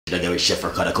Together with Chef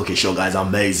Ricardo Cooking Show, guys.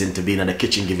 Amazing to be in the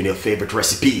kitchen giving you your favorite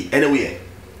recipe. Anyway,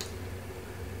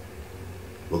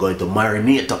 we're going to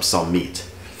marinate up some meat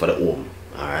for the home.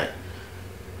 Alright?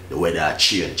 The weather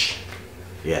change.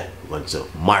 Yeah, we're going to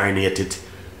marinate it,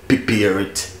 prepare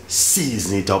it,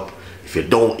 season it up. If you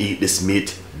don't eat this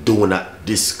meat, do not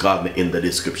discard me in the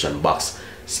description box.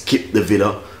 Skip the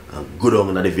video and go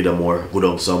down in the video more, go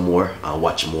down some more and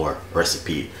watch more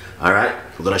recipe. Alright?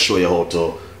 We're going to show you how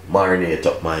to marinate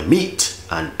up my meat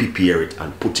and prepare it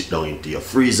and put it down into your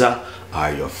freezer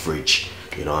or your fridge.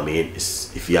 You know what I mean?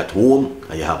 If you're at home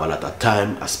and you have a lot of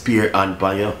time, a spare hand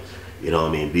by you, you know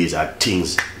what I mean? These are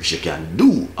things which you can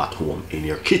do at home in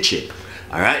your kitchen.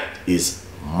 Alright? Is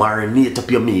marinate up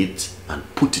your meat and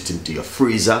put it into your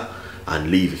freezer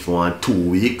and leave it for 2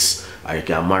 weeks. Or you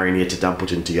can marinate it and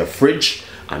put it into your fridge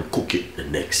and cook it the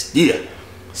next day.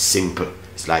 Simple.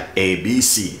 It's like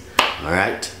ABC.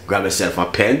 Alright, grab yourself a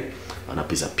pen and a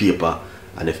piece of paper,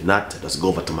 and if not, just go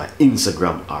over to my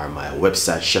Instagram or my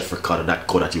website,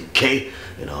 chefricardo.co.uk.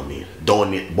 You know what I mean?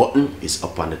 Donate button is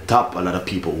up on the top. A lot of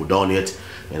people who donate,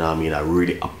 you know what I mean? I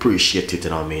really appreciate it.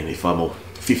 You know what I mean? If I'm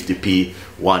 50p,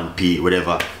 1p,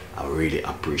 whatever, I really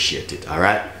appreciate it.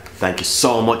 Alright, thank you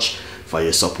so much for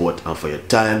your support and for your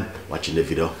time watching the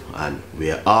video, and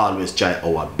we always try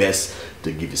our best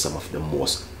to give you some of the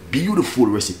most beautiful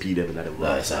recipe them in the world.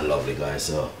 Nice and lovely, guys.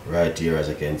 So right here, as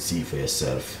you can see for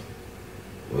yourself,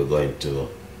 we're going to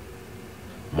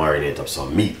marinate up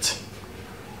some meat.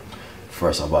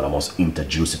 First of all, I must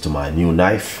introduce you to my new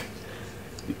knife.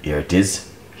 Here it is,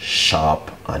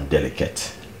 sharp and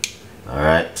delicate.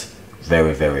 Alright,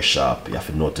 very, very sharp. You have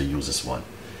to know to use this one.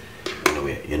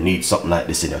 Anyway, you need something like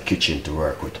this in your kitchen to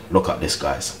work with. Look at this,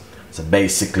 guys. So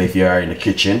basically, if you are in the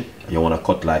kitchen, you want to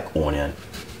cut like onion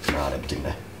and all everything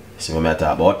there. See what I'm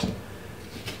talking about?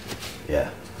 Yeah.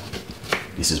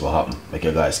 This is what happened. Make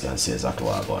you guys can see exactly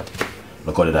what I got.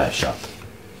 Look how the knife sharp.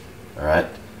 Alright?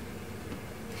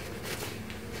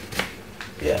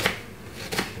 Yeah.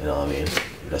 You know what I mean?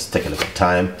 You just take a little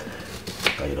time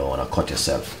because you don't want to cut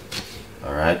yourself.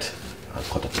 Alright? And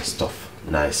cut up the stuff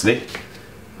nicely.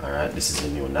 Alright, this is a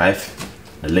new knife.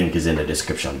 The link is in the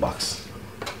description box.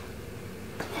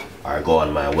 Or go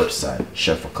on my website,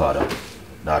 chefricardo.co.uk.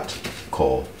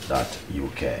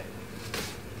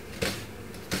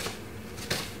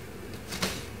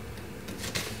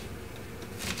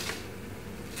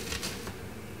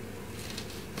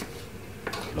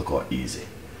 Look how easy.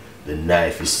 The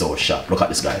knife is so sharp. Look at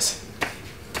this, guys.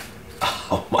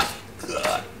 Oh my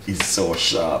god, it's so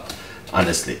sharp.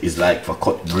 Honestly, it's like for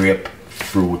cut grape,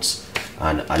 fruits,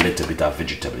 and a little bit of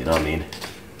vegetable, you know what I mean?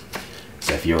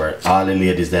 So if you're all the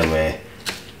ladies them way,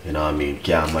 you know what I mean,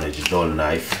 can't manage a dull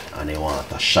knife and they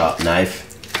want a sharp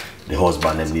knife, the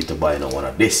husband them need to buy one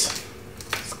of this.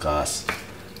 Because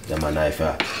them a knife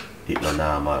it no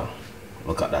normal.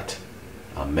 Look at that.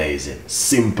 Amazing.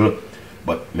 Simple,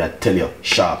 but may I tell you,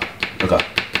 sharp. Look at.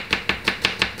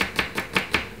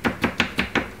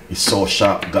 It's so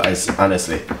sharp, guys,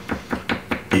 honestly.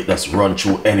 It just run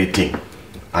through anything.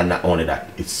 And not only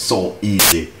that, it's so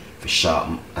easy to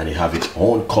sharpen, and it have its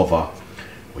own cover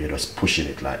where you're just pushing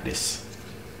it like this.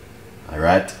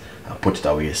 Alright? And put it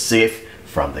away safe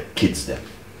from the kids then.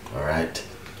 Alright?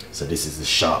 So this is the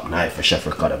sharp knife for Chef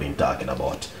Ricardo I've been talking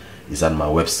about. It's on my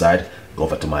website. Go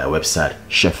over to my website,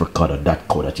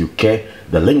 chefricardo.co.uk.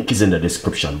 The link is in the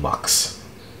description box.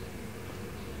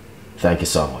 Thank you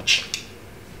so much.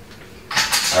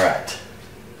 Alright.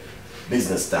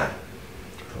 Business time.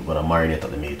 I'm gonna marinate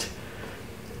up the meat.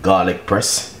 Garlic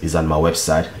press is on my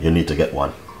website. You need to get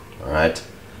one. Alright?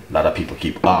 A lot of people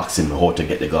keep asking me how to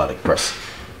get the garlic press.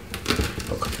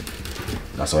 Look.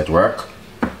 That's how it works.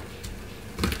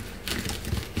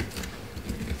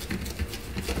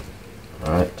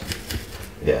 Alright?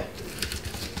 Yeah.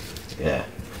 Yeah.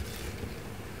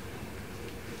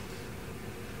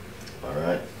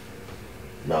 Alright.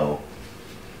 Now.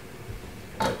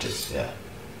 There it is, yeah.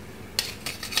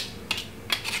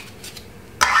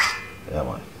 Yeah,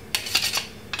 man.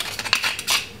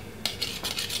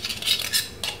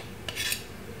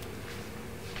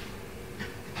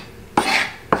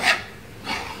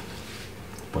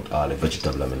 Put all the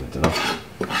vegetable in it, you know.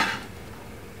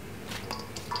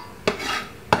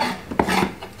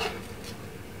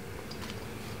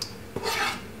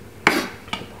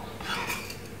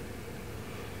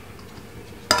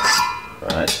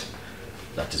 Right,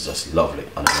 that is just lovely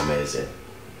and amazing.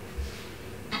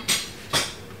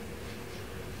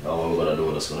 Now what we're gonna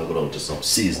do is gonna go down to some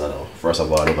seasoning now. First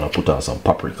of all, we're gonna put on some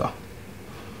paprika.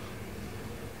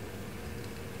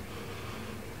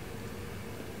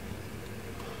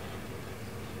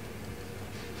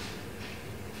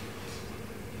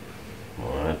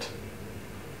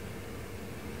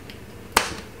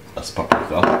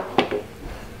 paprika.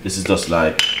 This is just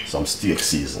like some steak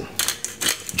season,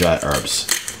 dry herbs.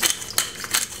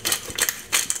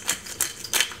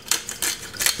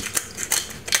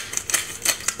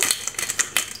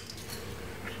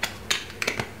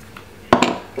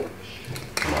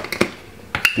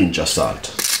 Pinch of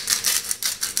salt.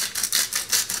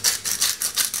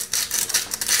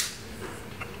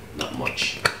 Not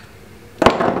much.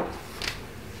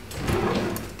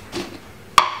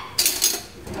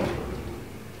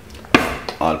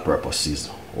 All-purpose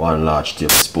season. 1 large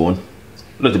tablespoon.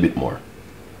 A little bit more.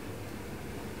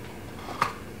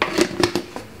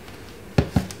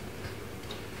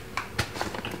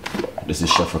 This is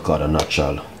Chef Ricardo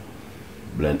natural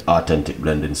blend, authentic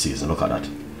blending season. Look at that.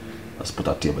 Let's put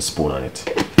a tablespoon on it.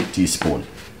 Teaspoon.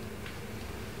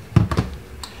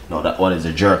 Now that one is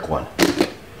the jerk one.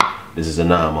 This is the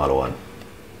normal one.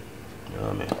 You know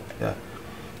what I mean? Yeah.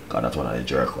 Got that one is the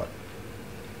jerk one.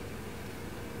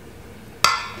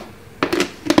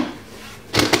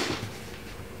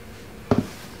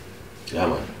 Yeah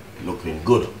man, looking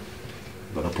good.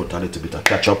 Gonna put a little bit of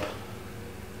ketchup.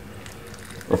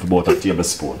 Of about a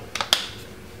tablespoon.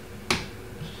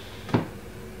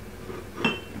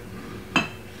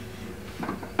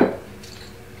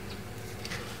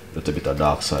 Little bit of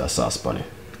dark soy sauce on it.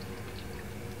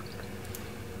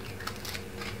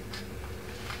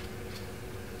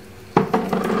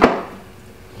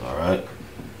 Alright.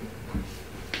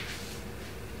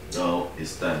 Now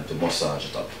it's time to massage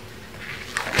it up.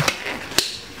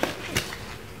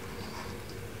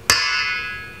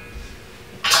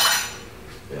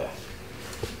 Yeah.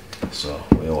 So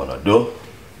what you wanna do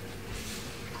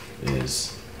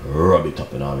is rub it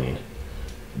up, you know what I mean?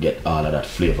 Get all of that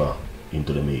flavor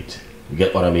into the meat. You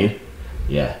get what I mean?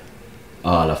 Yeah.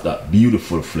 All of that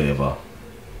beautiful flavor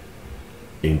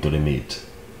into the meat.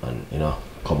 And you know,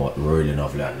 come out really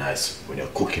lovely and nice when you're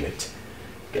cooking it.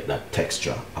 Get that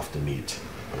texture of the meat.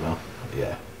 You know?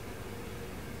 Yeah.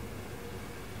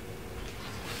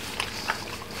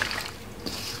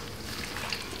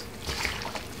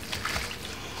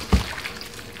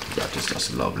 That is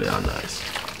just lovely and nice.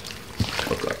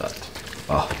 Look at that.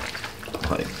 Oh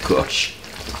my gosh.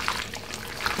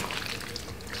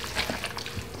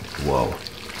 Wow.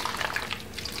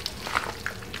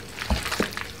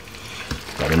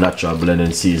 Got the natural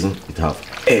blending season. It have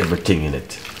everything in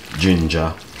it.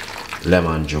 Ginger,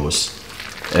 lemon juice,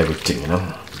 everything, you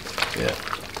know? Yeah.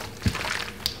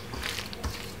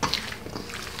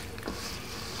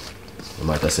 You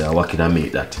might have said, what can I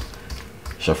meat that?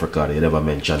 Chef Ricardo, you never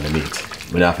mentioned the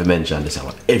meat. We don't have to mention this.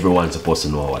 Everyone's supposed to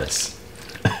know what it is.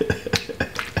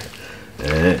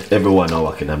 Everyone know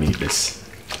what can I meat this.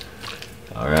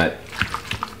 Alright.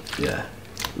 Yeah.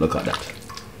 Look at that.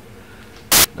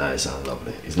 Nice and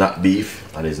lovely. It's not beef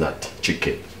and it's not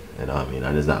chicken. You know what I mean?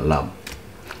 And it's not lamb.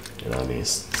 You know what I mean?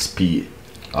 It's P-O-R-K.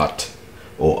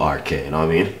 You know what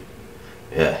I mean?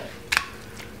 Yeah.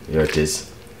 Here it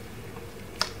is.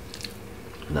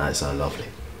 Nice and lovely.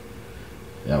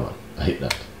 Yeah man. I hate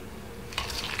that.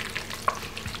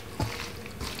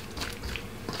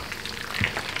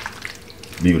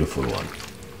 Beautiful one.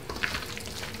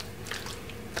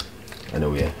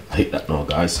 Anyway, I hate that now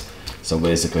guys. So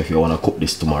basically if you want to cook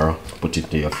this tomorrow, put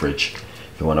it in your fridge.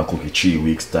 If you want to cook it 3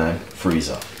 weeks time,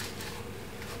 freezer.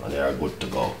 And they are good to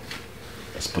go.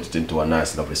 Let's put it into a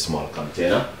nice lovely small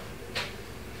container.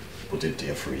 Put it into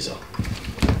your freezer.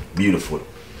 Beautiful.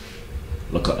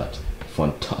 Look at that.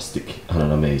 Fantastic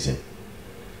and amazing.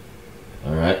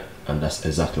 Alright, and that's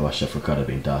exactly what Chef Ricardo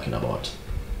been talking about.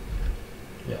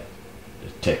 Yeah.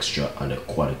 The texture and the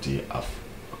quality of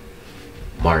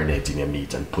marinating your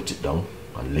meat and put it down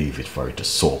and leave it for it to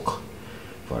soak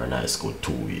for a nice good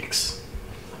 2 weeks.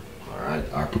 Alright,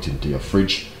 or put it into your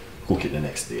fridge, cook it the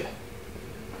next day.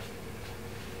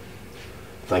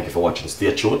 Thank you for watching.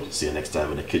 Stay tuned. See you next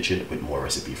time in the kitchen with more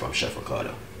recipe from Chef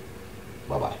Ricardo.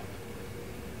 Bye bye.